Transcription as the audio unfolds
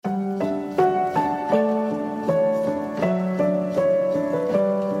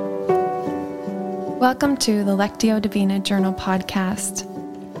Welcome to the Lectio Divina Journal podcast.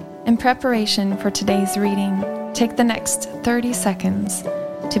 In preparation for today's reading, take the next 30 seconds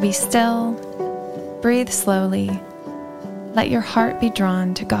to be still, breathe slowly, let your heart be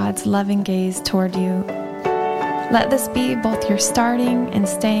drawn to God's loving gaze toward you. Let this be both your starting and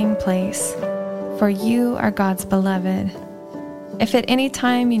staying place, for you are God's beloved. If at any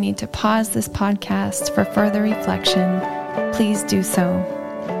time you need to pause this podcast for further reflection, please do so.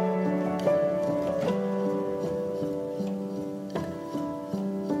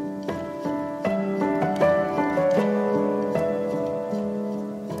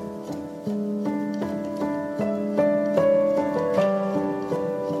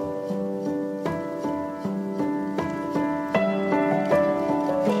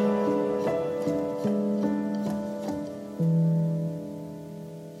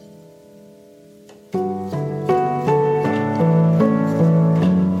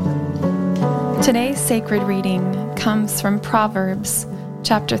 Today's sacred reading comes from Proverbs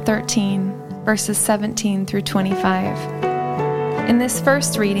chapter 13, verses 17 through 25. In this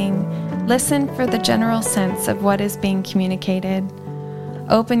first reading, listen for the general sense of what is being communicated.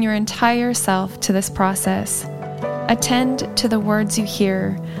 Open your entire self to this process. Attend to the words you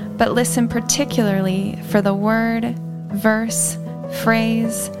hear, but listen particularly for the word, verse,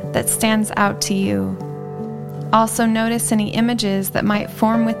 phrase that stands out to you. Also notice any images that might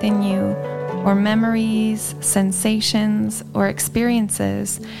form within you, or memories, sensations, or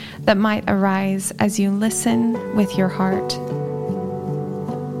experiences that might arise as you listen with your heart.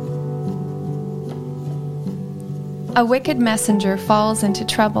 A wicked messenger falls into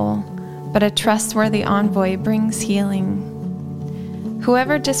trouble, but a trustworthy envoy brings healing.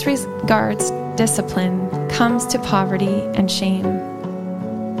 Whoever disregards discipline comes to poverty and shame.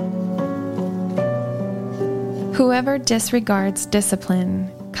 Whoever disregards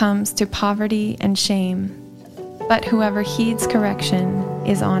discipline comes to poverty and shame, but whoever heeds correction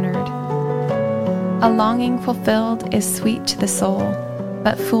is honored. A longing fulfilled is sweet to the soul,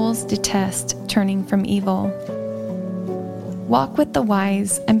 but fools detest turning from evil. Walk with the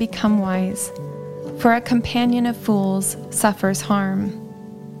wise and become wise, for a companion of fools suffers harm.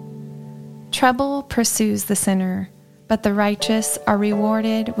 Trouble pursues the sinner, but the righteous are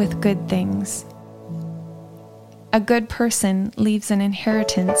rewarded with good things. A good person leaves an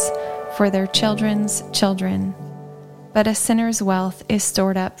inheritance for their children's children, but a sinner's wealth is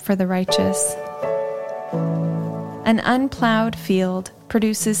stored up for the righteous. An unplowed field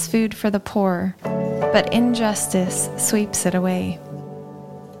produces food for the poor, but injustice sweeps it away.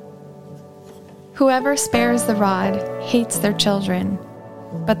 Whoever spares the rod hates their children,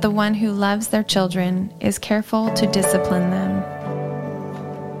 but the one who loves their children is careful to discipline them.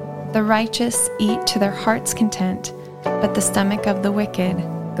 The righteous eat to their heart's content, but the stomach of the wicked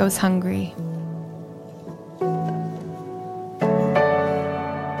goes hungry.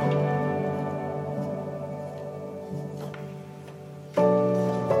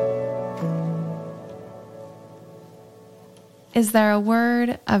 Is there a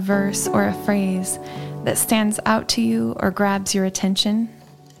word, a verse, or a phrase that stands out to you or grabs your attention?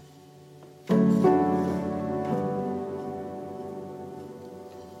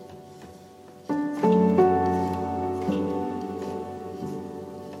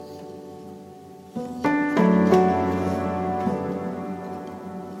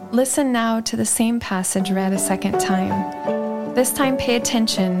 Listen now to the same passage read a second time. This time pay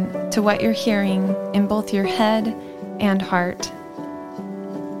attention to what you're hearing in both your head and heart.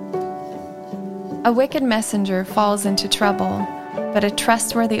 A wicked messenger falls into trouble, but a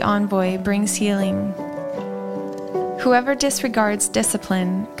trustworthy envoy brings healing. Whoever disregards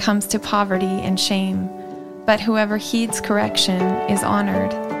discipline comes to poverty and shame, but whoever heeds correction is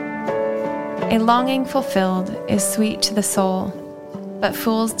honored. A longing fulfilled is sweet to the soul, but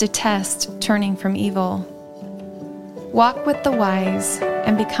fools detest turning from evil. Walk with the wise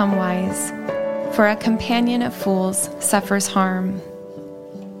and become wise, for a companion of fools suffers harm.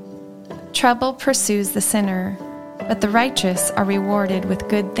 Trouble pursues the sinner, but the righteous are rewarded with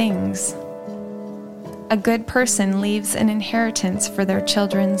good things. A good person leaves an inheritance for their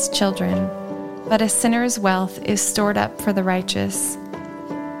children's children, but a sinner's wealth is stored up for the righteous.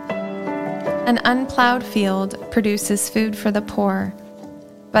 An unplowed field produces food for the poor,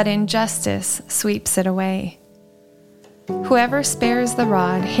 but injustice sweeps it away. Whoever spares the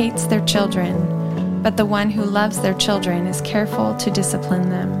rod hates their children, but the one who loves their children is careful to discipline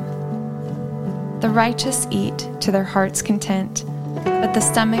them. The righteous eat to their heart's content, but the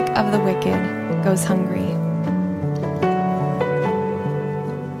stomach of the wicked goes hungry.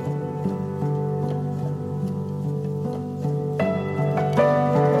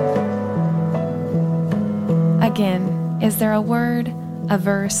 Again, is there a word, a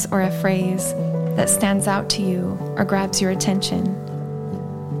verse, or a phrase that stands out to you or grabs your attention?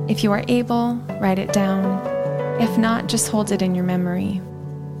 If you are able, write it down. If not, just hold it in your memory.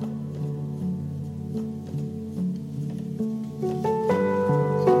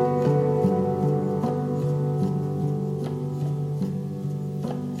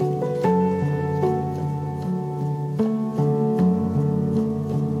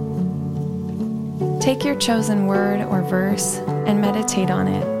 Take your chosen word or verse and meditate on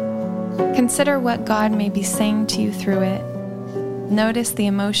it. Consider what God may be saying to you through it. Notice the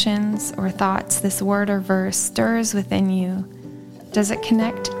emotions or thoughts this word or verse stirs within you. Does it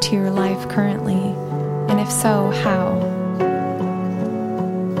connect to your life currently? And if so, how?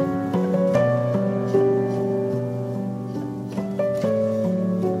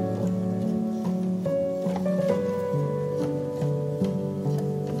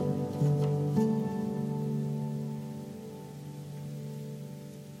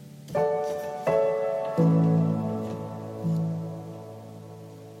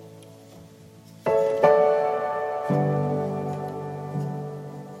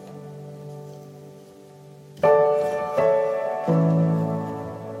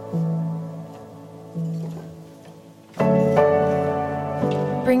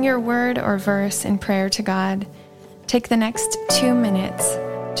 Bring your word or verse in prayer to God. Take the next 2 minutes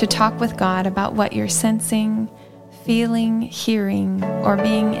to talk with God about what you're sensing, feeling, hearing, or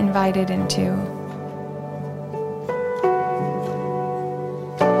being invited into.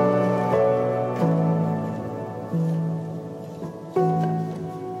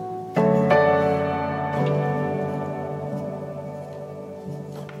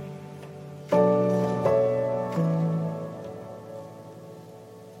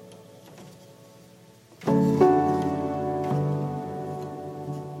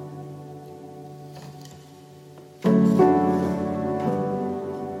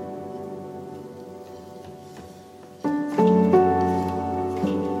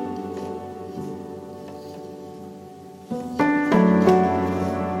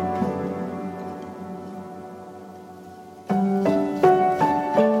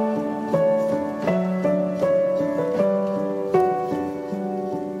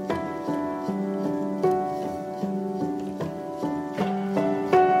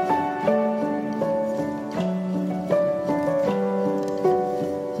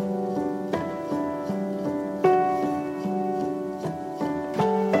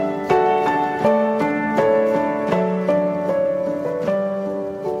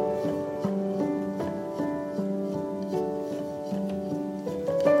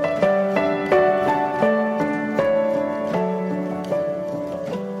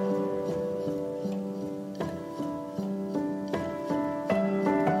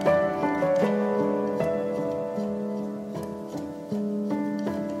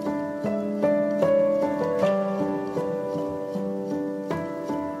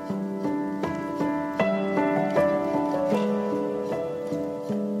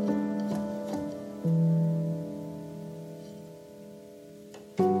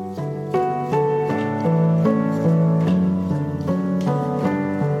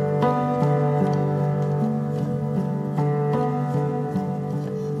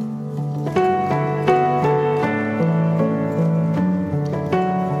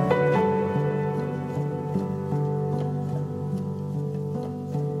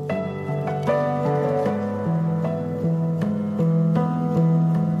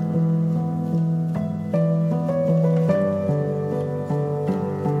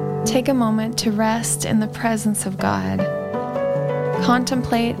 Take a moment to rest in the presence of God.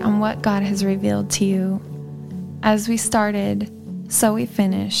 Contemplate on what God has revealed to you. As we started, so we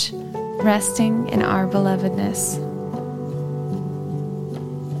finish, resting in our belovedness.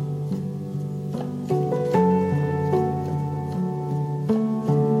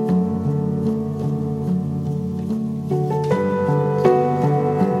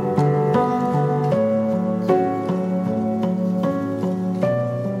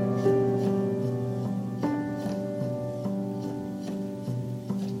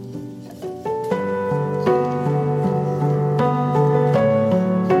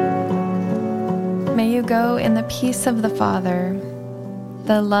 Go in the peace of the Father,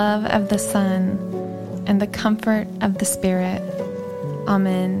 the love of the Son, and the comfort of the Spirit.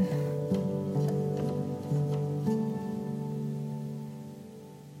 Amen.